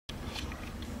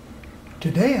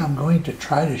Today I'm going to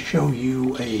try to show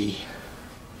you a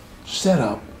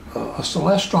setup, a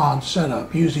Celestron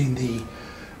setup using the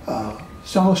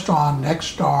Celestron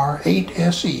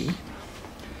 8SE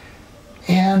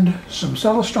and some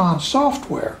Celestron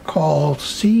software called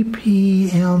CPMI,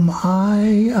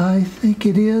 I think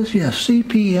it is. Yes,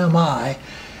 CPMI.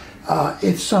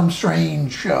 It's some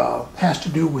strange, has to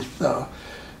do with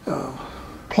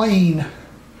plane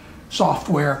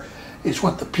software. It's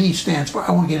what the P stands for. I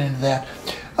won't get into that.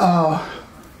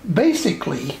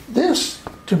 Basically, this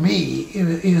to me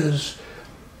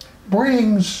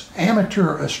brings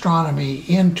amateur astronomy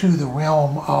into the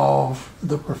realm of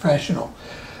the professional.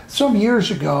 Some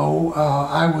years ago,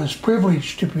 I was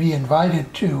privileged to be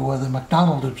invited to the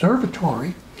McDonald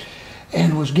Observatory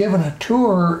and was given a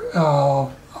tour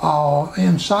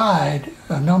inside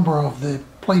a number of the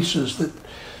places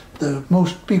that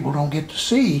most people don't get to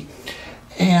see.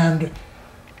 And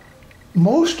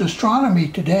most astronomy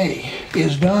today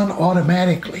is done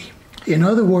automatically. In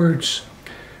other words,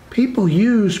 people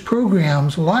use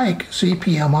programs like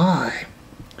CPMI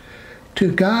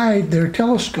to guide their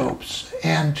telescopes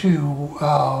and to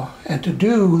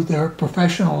do their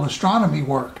professional astronomy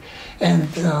work. And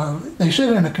they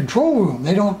sit in a control room.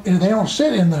 They don't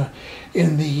sit in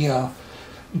the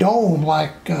dome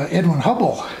like Edwin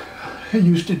Hubble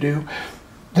used to do.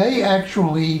 They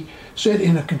actually sit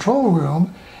in a control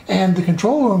room, and the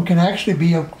control room can actually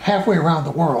be halfway around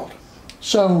the world.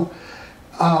 So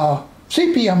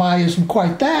CPMI isn't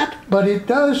quite that, but it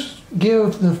does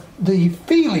give the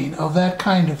feeling of that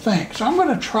kind of thing. So I'm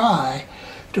going to try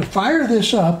to fire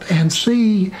this up and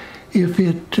see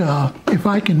if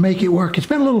I can make it work. It's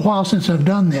been a little while since I've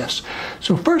done this.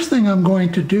 So first thing I'm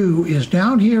going to do is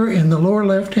down here in the lower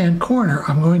left-hand corner,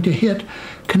 I'm going to hit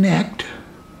connect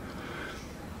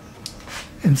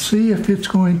and see if it's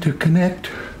going to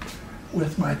connect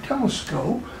with my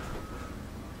telescope.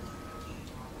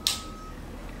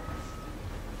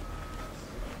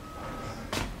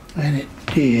 And it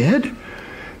did.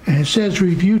 And it says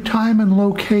review time and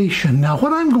location. Now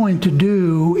what I'm going to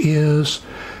do is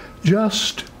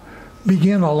just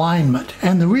begin alignment.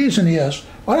 And the reason is,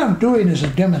 what I'm doing is a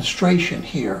demonstration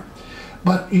here.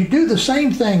 But you do the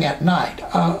same thing at night.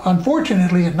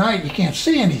 Unfortunately, at night you can't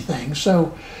see anything.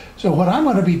 So what I'm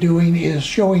going to be doing is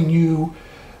showing you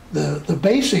the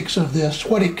basics of this,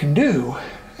 what it can do.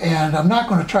 And I'm not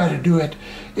going to try to do it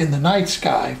in the night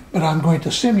sky, but I'm going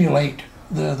to simulate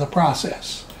the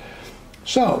process.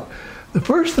 So the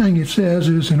first thing it says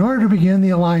is, in order to begin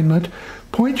the alignment,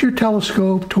 point your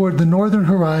telescope toward the northern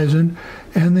horizon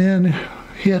and then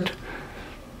hit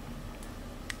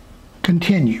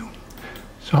continue.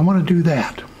 So I'm going to do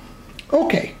that.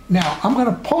 Okay, now I'm going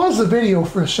to pause the video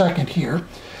for a second here,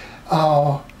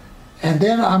 and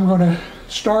then I'm going to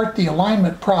start the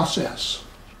alignment process.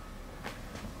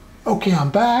 Okay,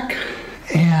 I'm back,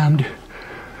 and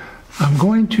I'm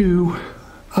going to,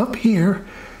 up here,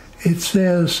 it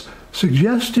says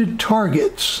suggested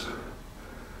targets.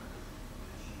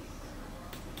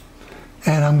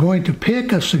 And I'm going to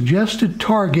pick a suggested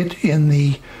target in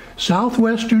the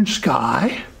southwestern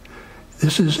sky.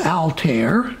 This is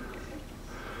Altair.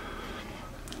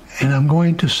 And I'm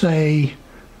going to say,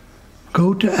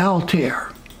 go to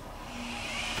Altair.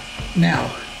 Now,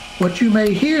 what you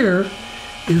may hear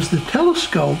is the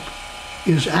telescope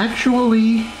is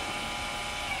actually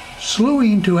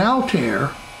slewing to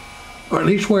Altair, or at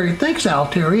least where it thinks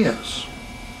Altair is.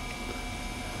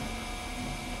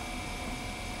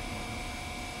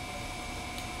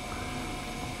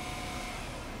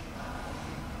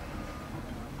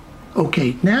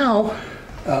 Okay, now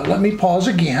let me pause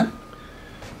again.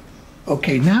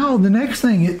 Okay, now the next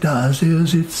thing it does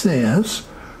is it says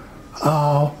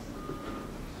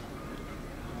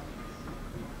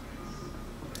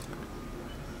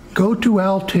go to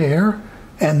Altair,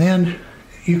 and then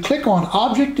you click on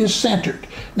Object is Centered.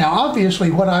 Now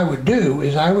obviously what I would do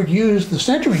is I would use the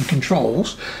centering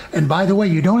controls, and by the way,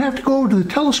 you don't have to go over to the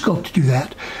telescope to do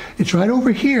that. It's right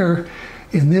over here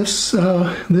in this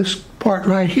this part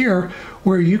right here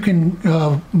where you can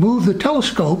move the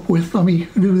telescope with, let me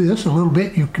do this a little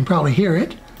bit, you can probably hear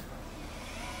it.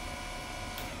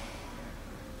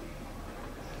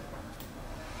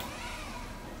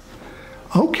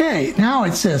 Okay, now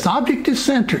it says object is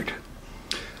centered.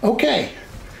 Okay,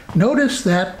 notice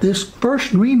that this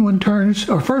first one turns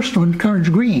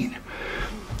green.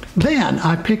 Then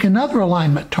I pick another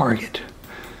alignment target.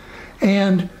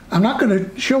 And I'm not going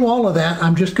to show all of that.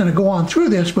 I'm just going to go on through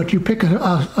this, but you pick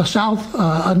a south,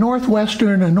 a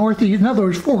northwestern, a northeast, in other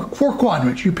words, four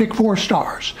quadrants. You pick 4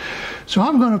 stars. So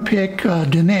I'm going to pick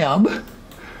Deneb.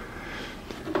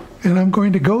 and I'm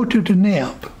going to go to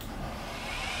Deneb.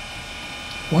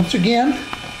 Once again,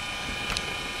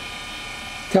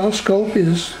 telescope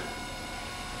is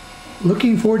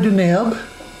looking for Deneb.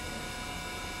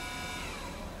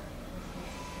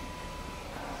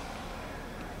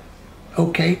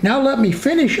 Okay, now let me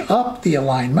finish up the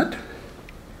alignment.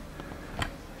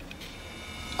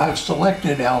 I've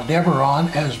selected Aldebaran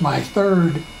as my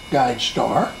third guide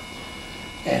star,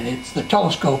 and the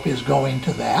telescope is going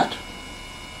to that.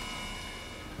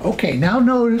 Okay, now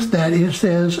notice that it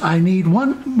says I need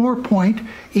one more point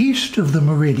east of the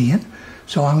meridian,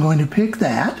 so I'm going to pick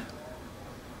that.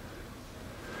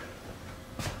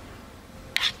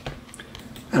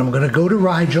 And I'm going to go to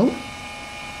Rigel.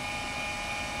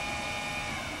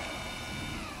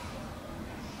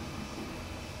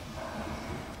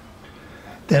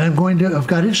 Then I've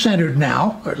got it centered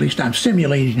now, or at least I'm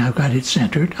simulating I've got it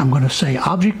centered. I'm going to say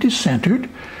object is centered.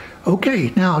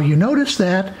 Okay, now you notice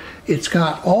that it's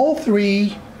got all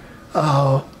three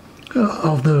of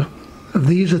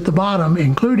these at the bottom,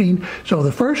 including, so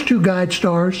the first two guide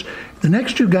stars, the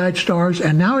next two guide stars,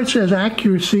 and now it says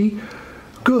accuracy,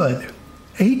 good,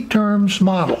 8 terms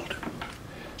modeled.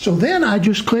 So then I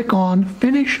just click on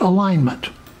Finish Alignment.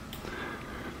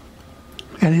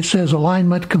 And it says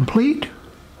alignment complete.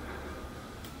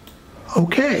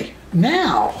 Okay,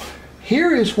 now,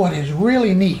 here is what is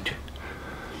really neat.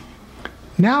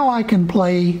 Now I can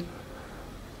play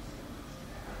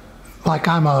like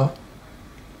I'm a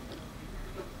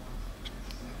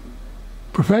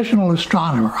professional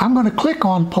astronomer. I'm going to click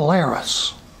on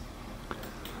Polaris.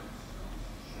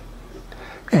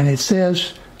 And it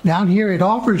says, down here it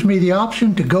offers me the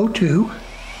option to go to.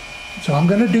 So I'm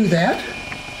going to do that.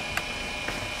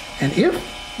 And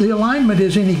if the alignment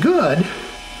is any good,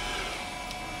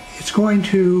 it's going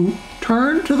to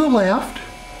turn to the left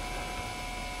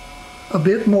a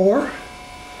bit more.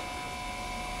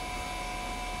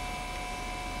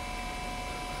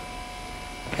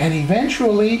 And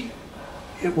eventually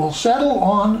it will settle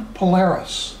on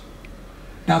Polaris.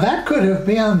 Now that could have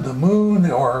been the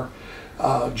moon or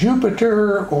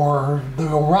Jupiter or the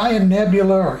Orion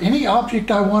Nebula or any object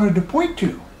I wanted to point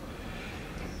to.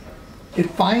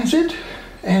 It finds it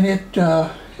and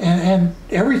and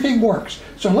everything works.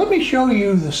 So let me show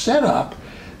you the setup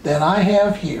that I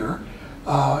have here.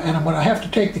 And I'm going to have to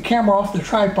take the camera off the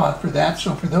tripod for that.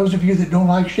 So for those of you that don't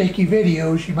like shaky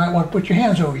videos, you might want to put your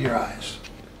hands over your eyes.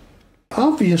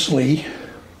 Obviously,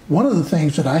 one of the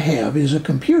things that I have is a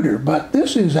computer, but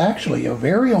this is actually a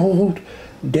very old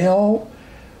Dell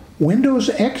Windows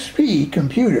XP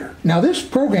computer. Now this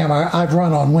program I've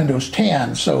run on Windows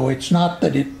 10, so it's not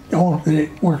that it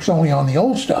works only on the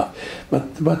old stuff,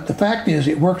 but the fact is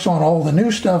it works on all the new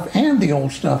stuff and the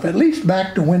old stuff, at least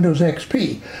back to Windows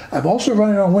XP. I've also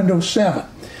run it on Windows 7.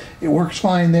 It works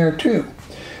fine there too.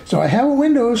 So I have a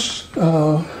Windows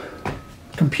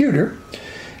computer.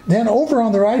 Then over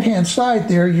on the right hand side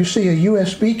there you see a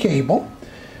USB cable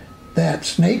that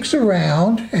snakes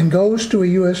around and goes to a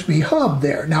USB hub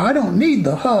there. Now I don't need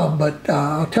the hub, but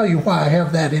I'll tell you why I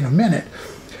have that in a minute.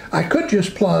 I could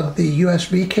just plug the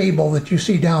USB cable that you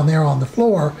see down there on the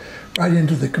floor right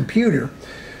into the computer,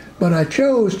 but I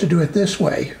chose to do it this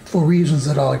way for reasons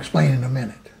that I'll explain in a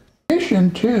minute. In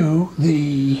addition to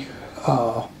the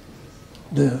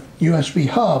USB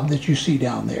hub that you see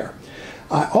down there,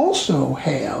 I also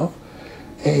have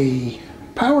a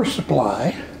power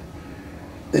supply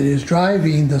that is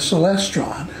driving the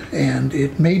Celestron, and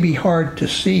it may be hard to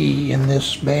see in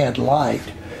this bad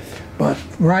light, but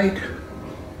right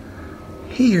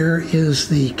here is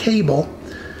the cable,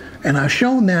 and I've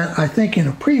shown that I think in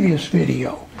a previous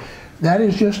video. That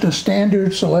is just a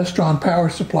standard Celestron power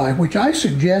supply, which I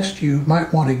suggest you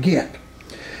might want to get.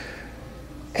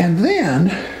 And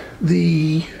then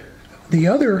the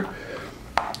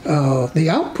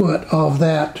output of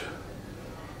that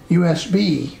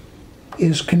USB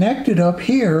is connected up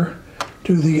here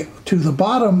to the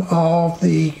bottom of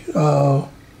the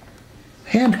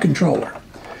hand controller.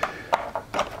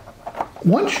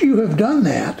 Once you have done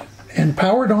that and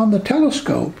powered on the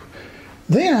telescope,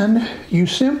 then you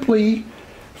simply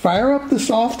fire up the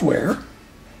software,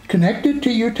 connect it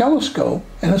to your telescope,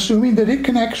 and assuming that it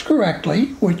connects correctly,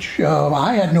 which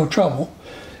I had no trouble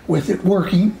with it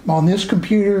working on this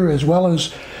computer as well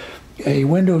as a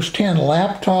Windows 10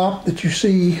 laptop that you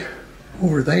see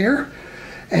over there,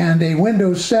 and a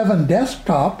Windows 7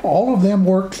 desktop, all of them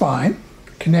worked fine,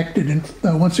 connected, and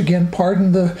once again,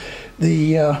 pardon the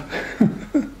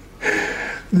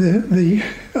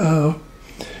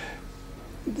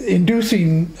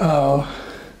inducing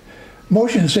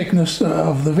motion sickness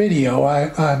of the video.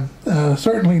 I'm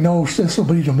certainly no Cecil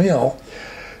B. DeMille.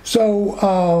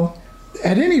 So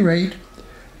at any rate,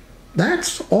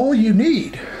 that's all you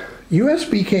need.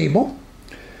 USB cable,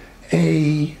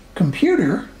 a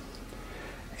computer,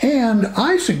 and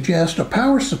I suggest a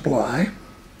power supply,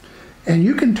 and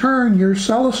you can turn your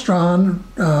Celestron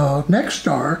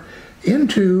Nexstar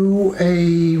into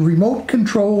a remote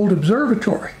controlled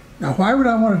observatory. Now, why would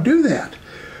I want to do that?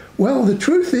 Well, the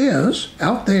truth is,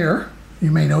 out there,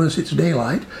 you may notice it's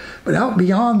daylight, but out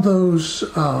beyond those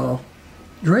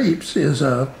drapes is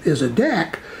a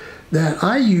deck that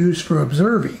I use for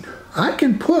observing. I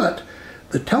can put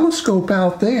the telescope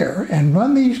out there and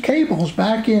run these cables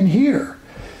back in here.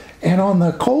 And on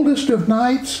the coldest of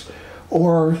nights,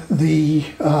 or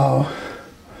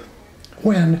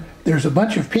when there's a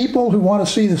bunch of people who want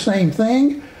to see the same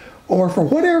thing, or for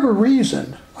whatever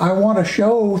reason, I want to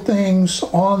show things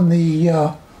on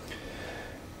the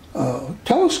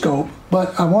telescope,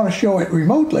 but I want to show it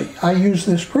remotely, I use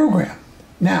this program.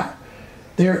 Now,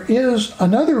 there is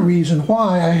another reason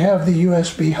why I have the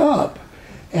USB hub,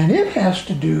 and it has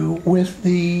to do with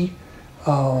the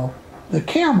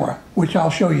camera, which I'll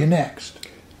show you next.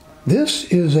 This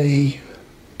is a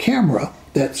camera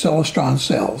that Celestron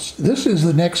sells. This is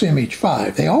the NexImage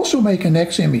 5. They also make a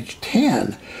NexImage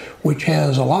 10, which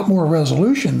has a lot more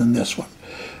resolution than this one.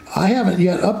 I haven't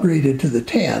yet upgraded to the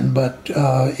 10, but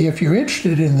if you're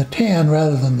interested in the 10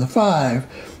 rather than the 5,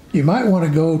 you might want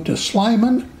to go to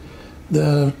Slyman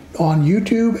on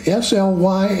YouTube,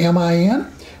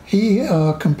 S-L-Y-M-I-N. He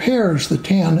compares the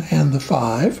 10 and the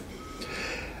 5.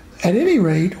 At any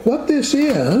rate, what this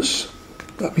is,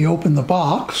 let me open the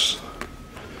box,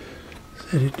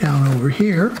 set it down over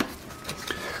here.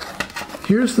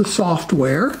 Here's the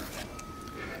software,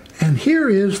 and here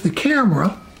is the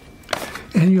camera,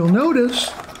 and you'll notice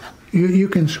you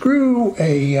can screw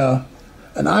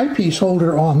an eyepiece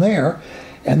holder on there,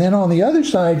 and then on the other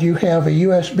side you have a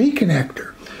USB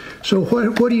connector. So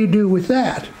what do you do with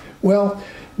that? Well,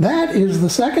 that is the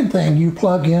second thing you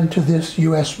plug into this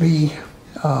USB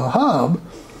hub.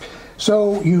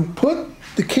 So you put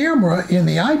the camera in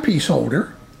the eyepiece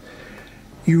holder,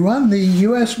 you run the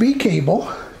USB cable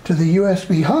to the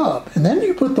USB hub, and then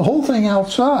you put the whole thing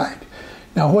outside.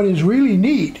 Now, what is really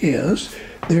neat is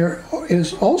there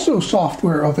is also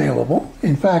software available.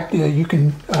 In fact, you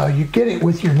get it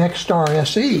with your Nexstar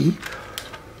SE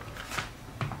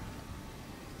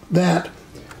that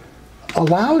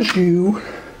allows you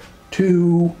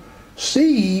to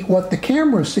see what the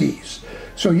camera sees.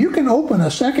 So you can open a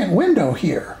second window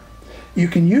here. You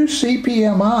can use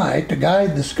CPMI to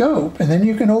guide the scope, and then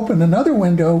you can open another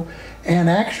window and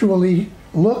actually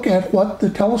look at what the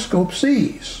telescope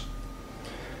sees.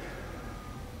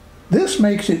 This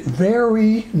makes it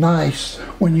very nice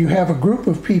when you have a group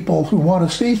of people who want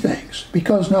to see things,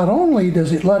 because not only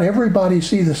does it let everybody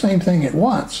see the same thing at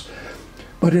once,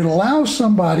 but it allows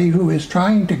somebody who is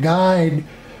trying to guide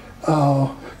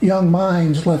young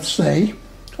minds, let's say,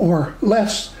 or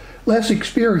less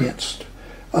experienced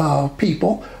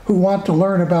people who want to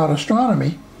learn about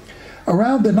astronomy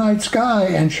around the night sky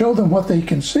and show them what they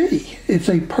can see. It's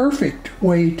a perfect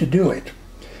way to do it.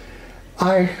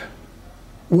 I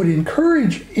would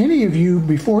encourage any of you,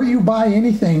 before you buy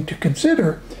anything, to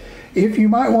consider if you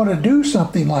might want to do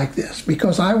something like this,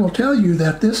 because I will tell you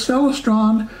that this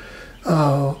Celestron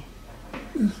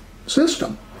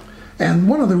system, and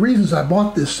one of the reasons I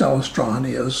bought this Celestron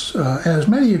is, as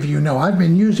many of you know, I've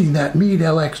been using that Meade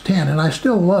LX10 and I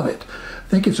still love it. I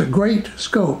think it's a great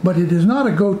scope, but it is not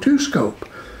a go-to scope.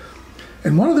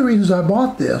 And one of the reasons I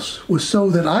bought this was so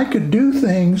that I could do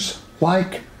things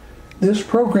like this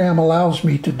program allows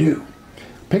me to do.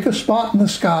 Pick a spot in the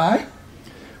sky.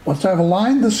 Once I've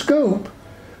aligned the scope,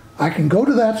 I can go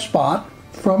to that spot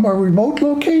from a remote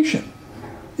location.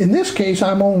 In this case,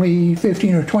 I'm only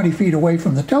 15 or 20 feet away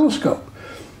from the telescope.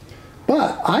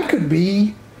 But I could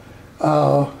be,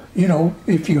 you know,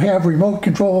 if you have remote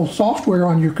control software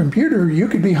on your computer, you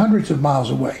could be hundreds of miles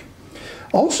away.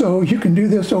 Also, you can do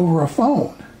this over a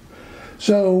phone.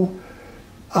 So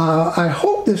I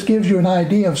hope this gives you an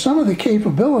idea of some of the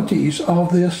capabilities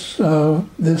of this,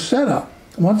 this setup.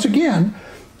 Once again,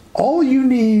 all you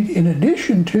need in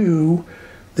addition to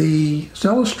the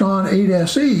Celestron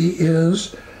 8SE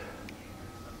is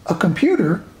a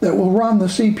computer that will run the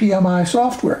CPMI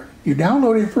software. You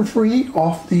download it for free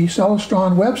off the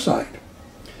Celestron website.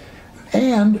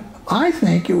 And I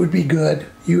think it would be good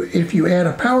if you add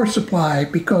a power supply,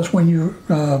 because when you're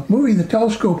moving the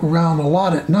telescope around a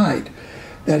lot at night,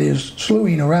 that is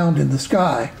slewing around in the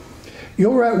sky,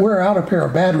 you'll wear out a pair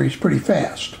of batteries pretty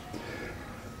fast.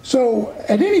 So,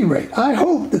 at any rate, I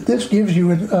hope that this gives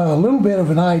you a little bit of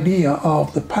an idea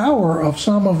of the power of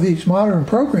some of these modern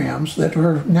programs that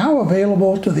are now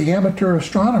available to the amateur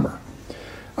astronomer.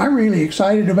 I'm really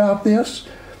excited about this.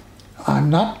 I'm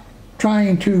not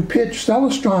trying to pitch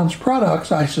Celestron's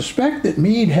products. I suspect that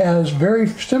Meade has very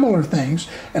similar things,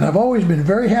 and I've always been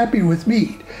very happy with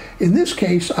Meade. In this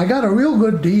case, I got a real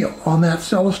good deal on that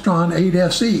Celestron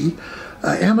 8SE.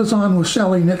 Amazon was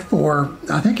selling it for,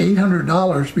 I think,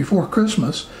 $800 before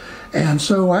Christmas, and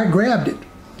so I grabbed it.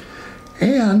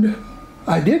 And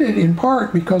I did it in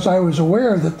part because I was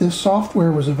aware that this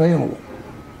software was available.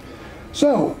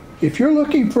 So, if you're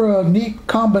looking for a neat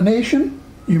combination,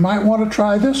 you might want to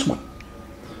try this one.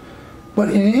 But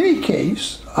in any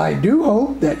case, I do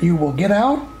hope that you will get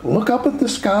out, look up at the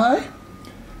sky,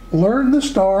 learn the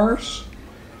stars,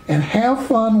 and have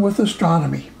fun with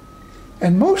astronomy.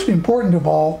 And most important of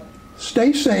all,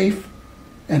 stay safe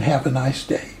and have a nice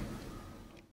day.